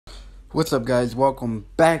What's up, guys? Welcome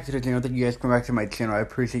back to the channel. Thank you guys for coming back to my channel. I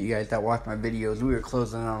appreciate you guys that watch my videos. We are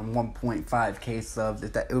closing on 1.5k subs.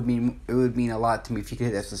 It would mean a lot to me if you could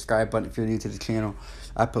hit that subscribe button if you're new to the channel.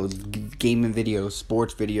 I post gaming videos,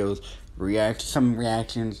 sports videos, some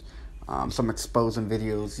reactions, some exposing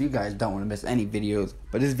videos. You guys don't want to miss any videos.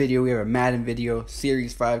 But this video, we have a Madden video.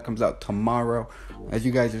 Series 5 comes out tomorrow. As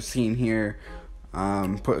you guys are seeing here,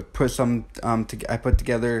 I put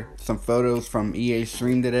together some photos from EA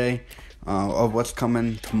stream today of what's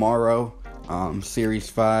coming tomorrow. Series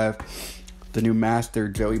 5, the new master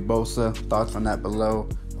Joey Bosa. Thoughts on that below.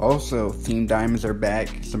 Also, Team Diamonds are back.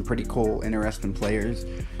 Some pretty cool, interesting players.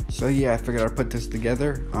 So yeah, I figured I'd put this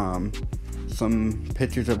together. Some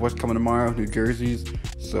pictures of what's coming tomorrow, new jerseys.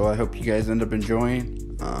 So I hope you guys end up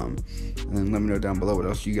enjoying. And then let me know down below what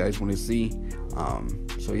else you guys want to see.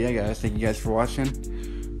 So yeah, guys, thank you guys for watching.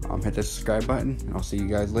 Hit that subscribe button, and I'll see you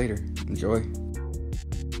guys later. Enjoy.